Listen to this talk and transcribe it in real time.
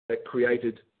that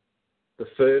created the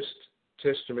first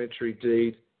testamentary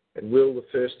deed and will, the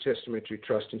first testamentary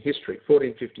trust in history,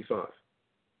 1455.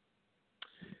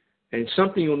 And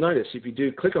something you'll notice if you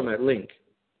do click on that link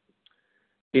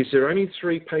is there are only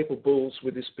 3 papal bulls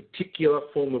with this particular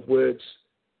form of words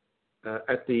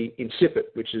at the incipit,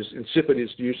 which is, incipit is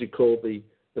usually called the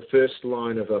first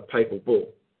line of a papal bull.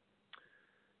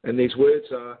 And these words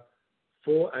are,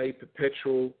 for a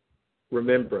perpetual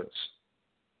remembrance.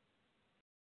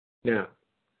 Now,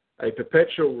 a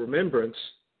perpetual remembrance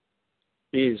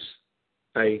is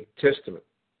a testament,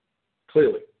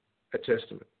 clearly a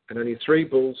testament. And only 3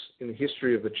 bulls in the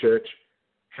history of the church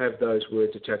have those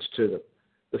words attached to them,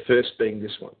 the first being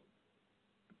this one.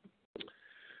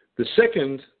 The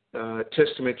second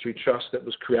testamentary trust that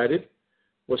was created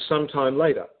was sometime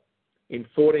later, in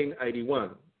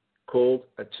 1481, called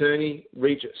Aeterni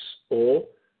Regis, or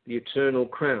the Eternal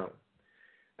Crown.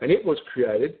 And it was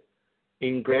created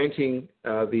in granting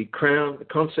the crown, the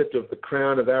concept of the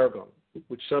Crown of Aragon,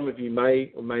 which some of you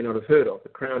may or may not have heard of. The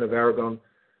Crown of Aragon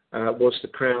was the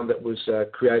crown that was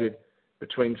created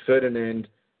between Ferdinand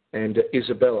and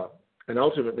Isabella, and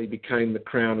ultimately became the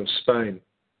Crown of Spain.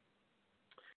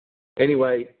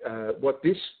 Anyway, what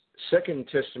this second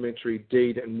testamentary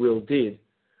deed and will did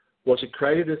was it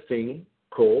created a thing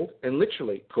called, and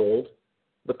literally called,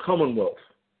 the Commonwealth.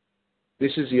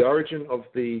 This is the origin of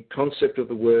the concept of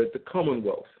the word, the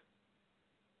Commonwealth.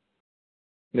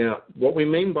 Now, what we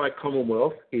mean by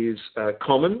Commonwealth is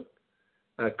common,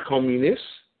 communis,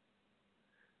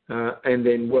 and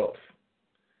then wealth.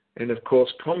 And of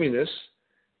course, communis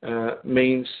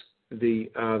means the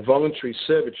voluntary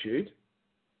servitude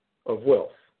of wealth,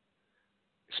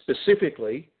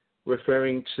 specifically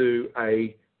referring to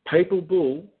a papal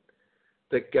bull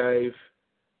that gave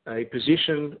a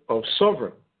position of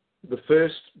sovereign, the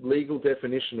first legal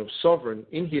definition of sovereign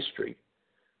in history,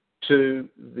 to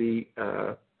the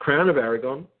Crown of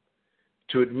Aragon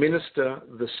to administer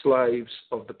the slaves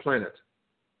of the planet.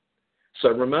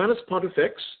 So Romanus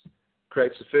Pontifex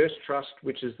creates the first trust,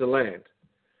 which is the land,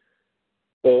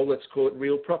 or let's call it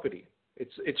real property.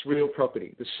 It's real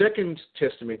property. The second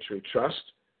testamentary trust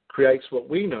creates what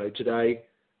we know today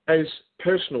as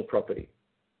personal property.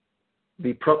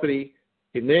 The property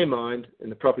in their mind,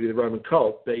 and the property of the Roman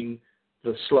cult, being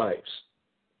the slaves.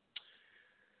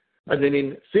 And then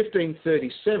in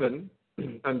 1537,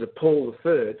 under Paul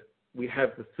III, we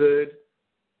have the third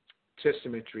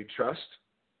testamentary trust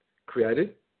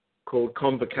created, called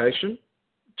Convocation,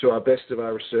 to our best of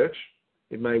our research.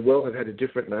 It may well have had a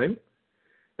different name.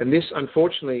 And this,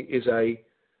 unfortunately, is a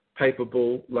papal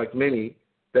bull, like many,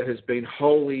 that has been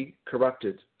wholly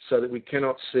corrupted, so that we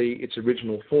cannot see its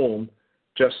original form,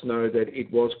 just know that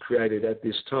it was created at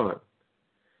this time.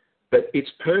 But its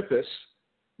purpose,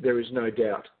 there is no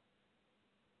doubt.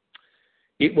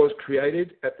 It was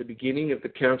created at the beginning of the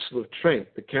Council of Trent,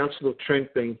 the Council of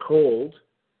Trent being called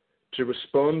to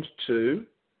respond to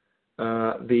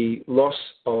the loss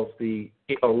of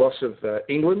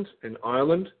England and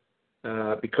Ireland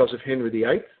because of Henry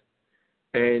VIII,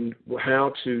 and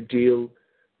how to deal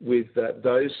with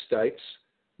those states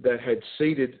that had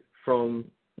ceded from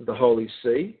the Holy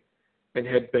See and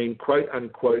had been, quote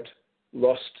unquote,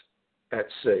 lost at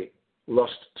sea,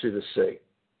 lost to the sea.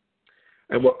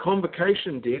 And what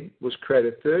Convocation did was create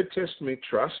a third testamentary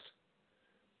trust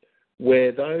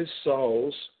where those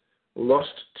souls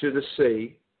lost to the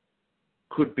sea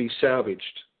could be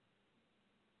salvaged.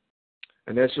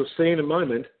 And as you'll see in a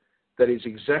moment, that is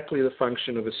exactly the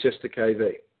function of a Sesta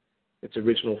KV, its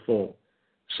original form.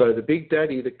 So the big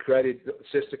daddy that created the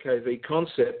Sesta KV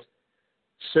concept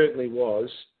certainly was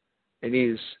and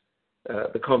is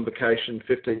the Convocation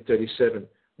 1537.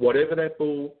 Whatever that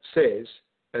bull says,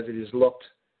 as it is locked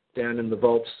down in the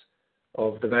vaults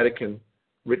of the Vatican,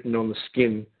 written on the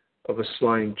skin of a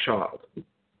slain child.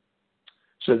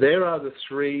 So there are the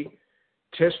 3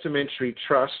 testamentary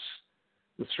trusts,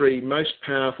 the 3 most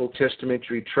powerful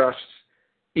testamentary trusts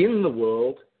in the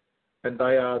world, and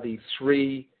they are the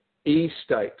 3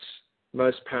 E-states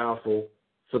most powerful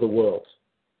for the world.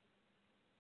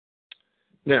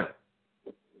 Now,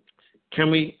 can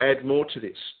we add more to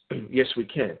this? Yes, we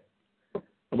can.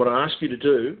 And what I ask you to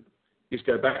do is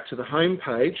go back to the home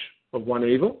page of One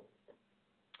Evil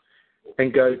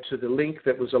and go to the link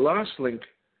that was the last link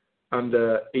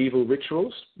under Evil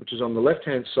Rituals, which is on the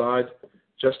left-hand side,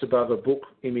 just above a book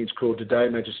image called De Dei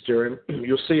Magisterium.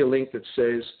 You'll see a link that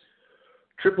says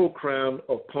Triple Crown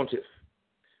of Pontiff.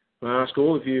 And I ask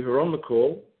all of you who are on the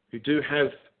call, who do have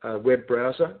a web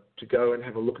browser, to go and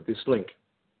have a look at this link.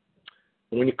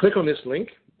 And when you click on this link,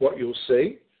 what you'll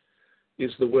see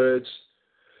is the words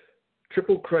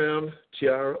triple crown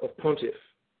tiara of Pontiff,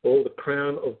 or the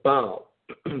crown of Baal.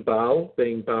 Baal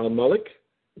being Baal Moloch,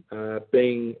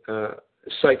 being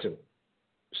Satan.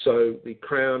 So the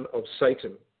crown of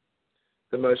Satan,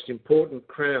 the most important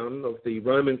crown of the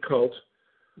Roman cult,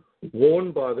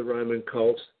 worn by the Roman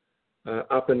cult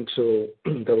up until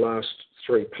the last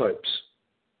three popes.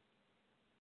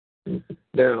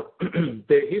 Now,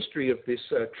 their history of this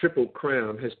triple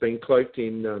crown has been cloaked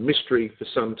in mystery for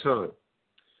some time.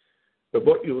 But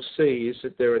what you'll see is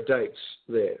that there are dates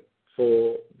there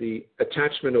for the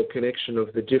attachment or connection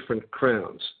of the different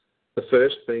crowns. The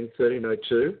first being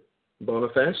 1302,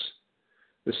 Boniface,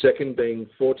 the second being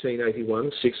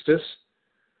 1481, Sixtus,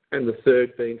 and the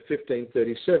third being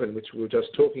 1537, which we were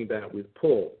just talking about with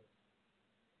Paul.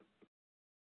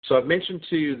 So I've mentioned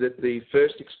to you that the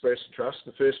first express trust,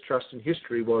 the first trust in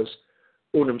history, was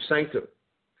Unum Sanctum.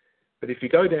 But if you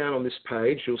go down on this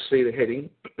page, you'll see the heading,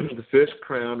 the first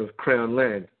crown of Crown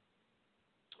Land,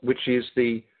 which is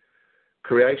the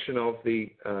creation of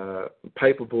the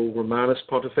papal bull Romanus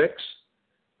Pontifex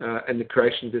and the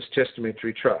creation of this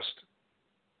testamentary trust.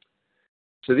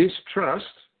 So this trust,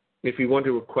 if you want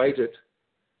to equate it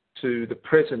to the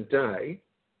present day,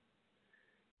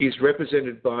 is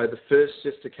represented by the first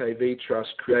Sister KV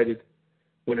trust created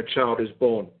when a child is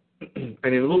born. And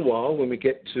in a little while, when we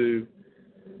get to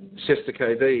Sister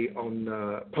KV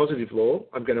on positive law,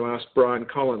 I'm going to ask Brian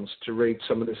Collins to read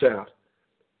some of this out.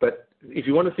 But if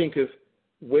you want to think of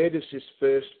where does this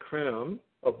first crown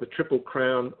of the triple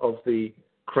crown of the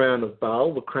crown of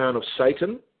Baal, the crown of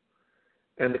Satan,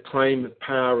 and the claim of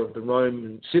power of the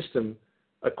Roman system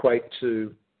equate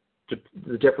to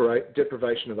the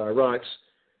deprivation of our rights,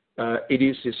 it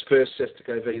is this first Sister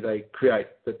KV they create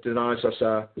that denies us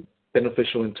our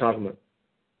beneficial entitlement.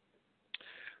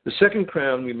 The second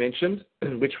crown we mentioned,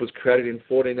 which was created in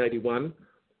 1481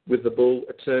 with the bull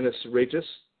Eternus Regis,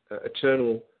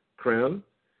 eternal crown,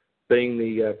 being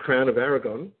the crown of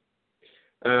Aragon,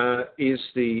 is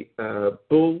the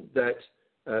bull that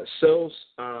sells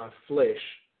our flesh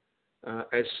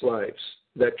as slaves,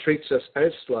 that treats us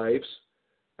as slaves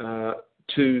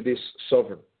to this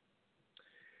sovereign.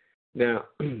 Now,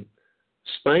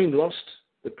 Spain lost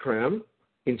the crown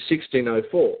in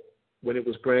 1604 when it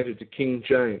was granted to King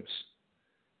James,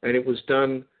 and it was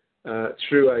done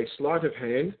through a sleight of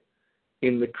hand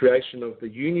in the creation of the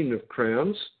Union of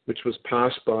Crowns, which was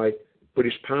passed by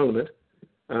British Parliament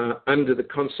under the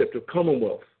concept of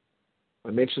Commonwealth.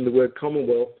 I mentioned the word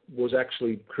Commonwealth was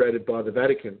actually created by the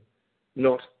Vatican,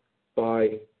 not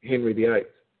by Henry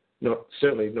VIII,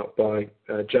 certainly not by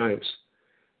James.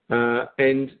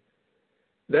 And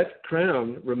that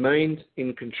crown remained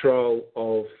in control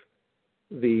of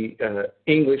the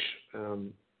English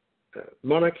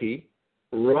monarchy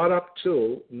right up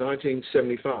till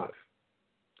 1975.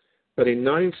 But in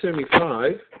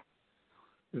 1975,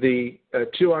 the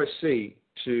 2IC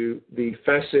to the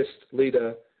fascist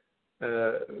leader,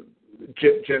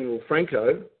 General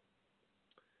Franco,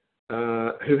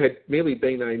 who had merely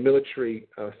been a military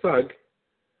thug,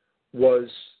 was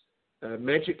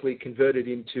magically converted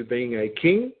into being a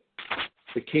king,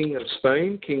 the King of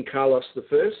Spain, King Carlos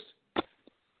I.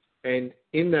 And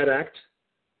in that act,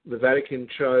 the Vatican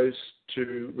chose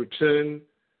to return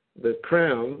the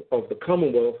crown of the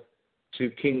Commonwealth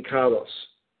to King Carlos.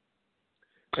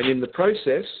 And in the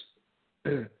process,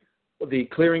 the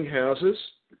clearinghouses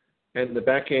and the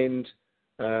back-end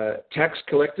tax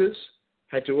collectors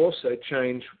had to also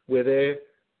change where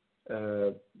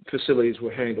their facilities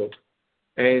were handled.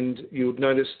 And you would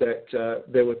notice that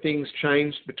there were things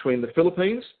changed between the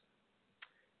Philippines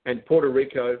and Puerto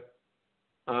Rico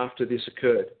after this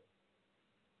occurred.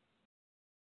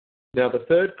 Now, the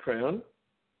third crown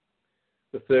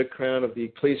of the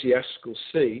ecclesiastical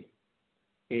see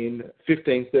in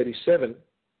 1537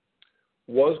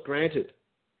 was granted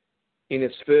in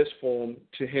its first form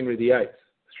to Henry VIII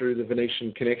through the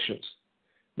Venetian connections.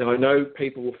 Now, I know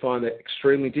people will find that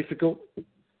extremely difficult.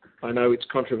 I know it's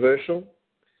controversial.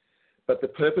 But the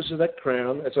purpose of that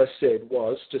crown, as I said,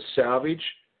 was to salvage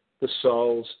the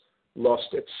souls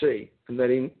lost at sea. And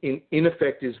that in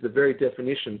effect is the very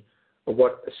definition of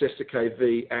what a Sister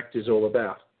KV Act is all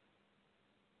about.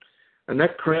 And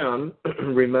that crown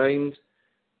remained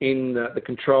in the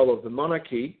control of the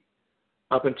monarchy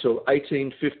up until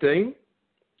 1815,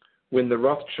 when the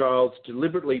Rothschilds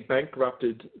deliberately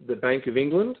bankrupted the Bank of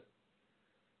England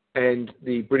and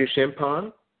the British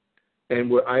Empire, and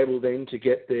were able then to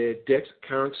get their debt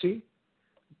currency,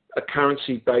 a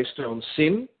currency based on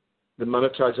sin, the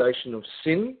monetization of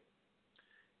sin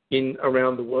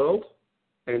around the world,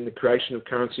 and the creation of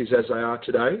currencies as they are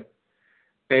today.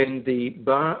 And the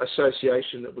bar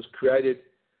association that was created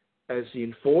as the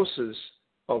enforcers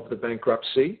of the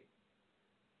bankruptcy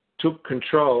took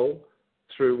control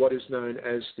through what is known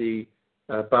as the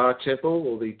Bar Temple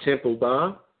or the Temple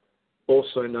Bar,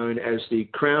 also known as the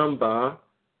Crown Bar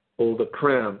or the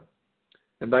Crown.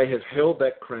 And they have held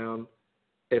that crown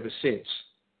ever since.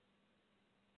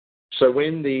 So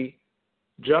when the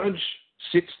judge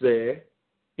sits there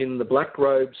in the black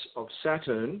robes of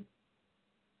Saturn,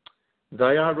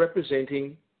 they are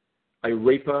representing a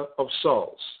reaper of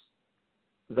souls.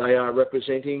 They are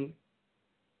representing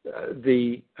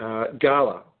the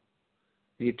gala,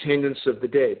 the attendance of the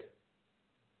dead.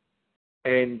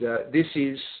 And this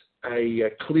is a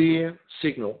clear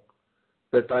signal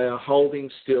that they are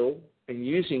holding still and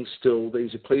using still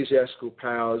these ecclesiastical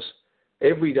powers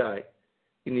every day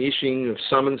in the issuing of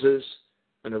summonses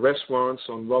and arrest warrants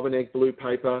on robin egg blue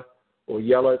paper or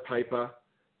yellow paper,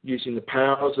 using the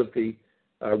powers of the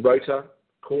Rota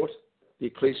Court, the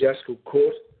ecclesiastical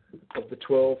court of the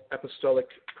 12 apostolic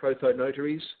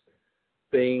proto-notaries,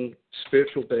 being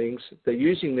spiritual beings. They're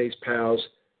using these powers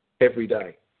every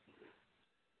day.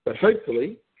 But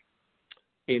hopefully,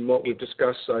 in what we've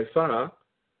discussed so far,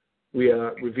 we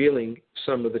are revealing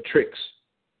some of the tricks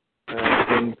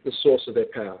and the source of their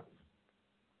power.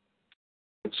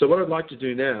 So what I'd like to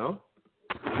do now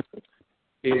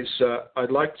is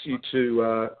I'd like you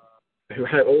to, who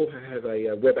all have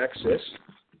a web access,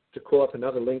 to call up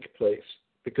another link, please,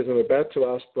 because I'm about to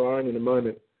ask Brian in a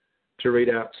moment to read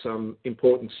out some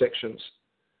important sections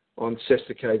on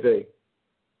Sesta KV.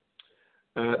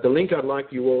 The link I'd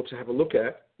like you all to have a look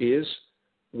at is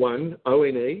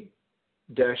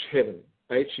 1one-heaven,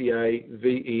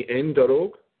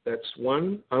 heaven.org. That's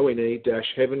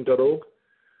 1one-heaven.org.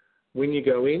 When you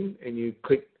go in and you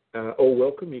click All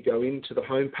Welcome, you go into the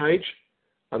home page.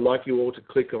 I'd like you all to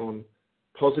click on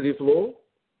Positive Law.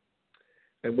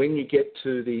 And when you get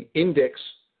to the index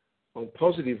on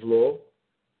Positive Law,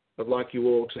 I'd like you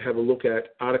all to have a look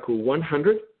at Article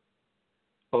 100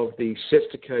 of the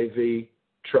Sesta KV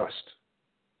Trust.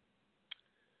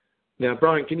 Now,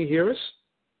 Brian, can you hear us?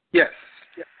 Yes.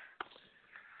 Yeah.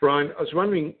 Brian, I was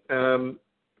wondering,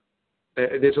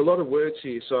 there's a lot of words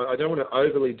here, so I don't want to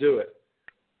overly do it,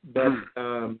 but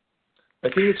I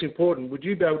think it's important. Would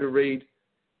you be able to read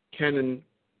Canon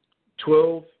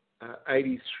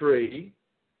 1283,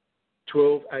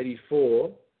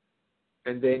 1284,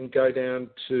 and then go down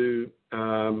to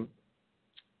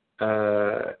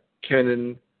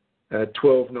Canon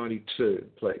 1292,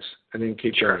 please, and then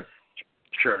keep going.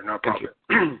 Sure, no problem.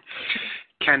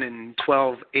 Canon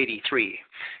 1283.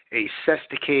 A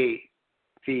Sesta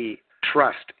KV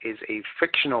trust is a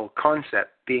fictional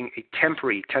concept, being a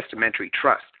temporary testamentary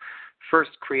trust,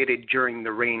 first created during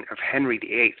the reign of Henry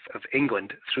VIII of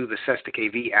England through the Sesta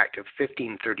KV Act of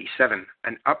 1537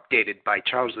 and updated by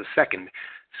Charles II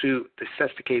through the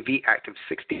Sesta KV Act of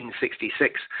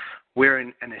 1666,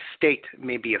 wherein an estate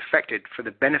may be affected for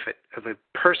the benefit of a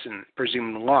person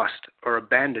presumed lost or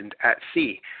abandoned at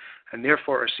sea, and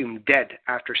therefore assumed dead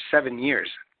after 7 years.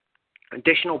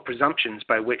 Additional presumptions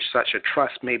by which such a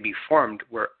trust may be formed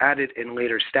were added in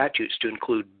later statutes to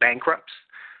include bankrupts,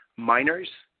 minors,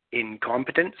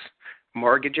 incompetents,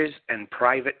 mortgages, and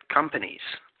private companies.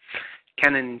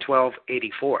 Canon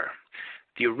 1284.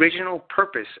 The original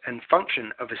purpose and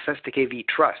function of a Sesta KV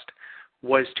trust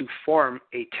was to form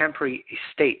a temporary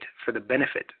estate for the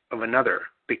benefit of another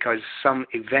because some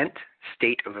event,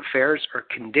 state of affairs, or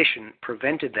condition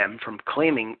prevented them from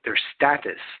claiming their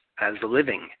status as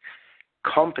living,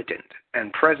 competent,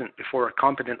 and present before a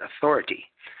competent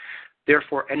authority.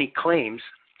 Therefore, any claims,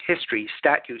 history,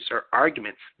 statutes, or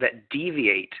arguments that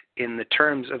deviate in the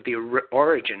terms of the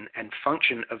origin and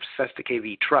function of Sesta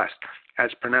KV trust,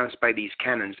 as pronounced by these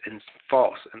canons, is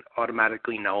false and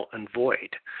automatically null and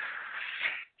void.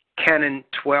 Canon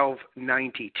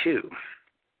 1292.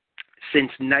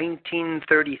 Since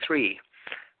 1933,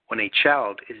 when a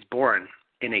child is born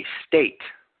in a state,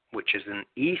 which is an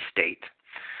estate,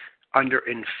 under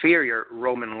inferior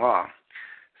Roman law,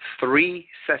 3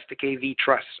 Sesta KV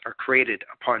trusts are created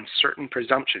upon certain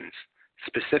presumptions,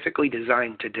 specifically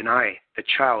designed to deny the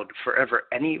child forever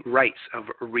any rights of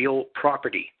real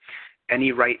property,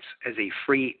 any rights as a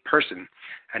free person,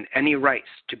 and any rights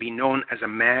to be known as a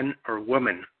man or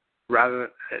woman rather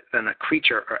than a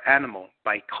creature or animal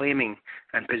by claiming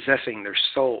and possessing their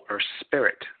soul or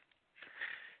spirit.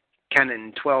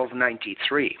 Canon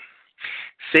 1293.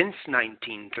 Since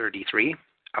 1933,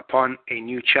 upon a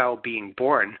new child being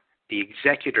born, the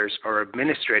executors or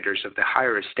administrators of the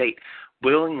higher estate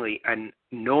willingly and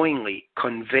knowingly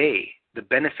convey the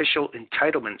beneficial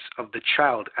entitlements of the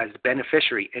child as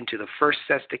beneficiary into the first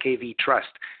Cestui Que Vie trust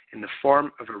in the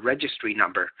form of a registry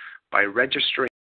number by registering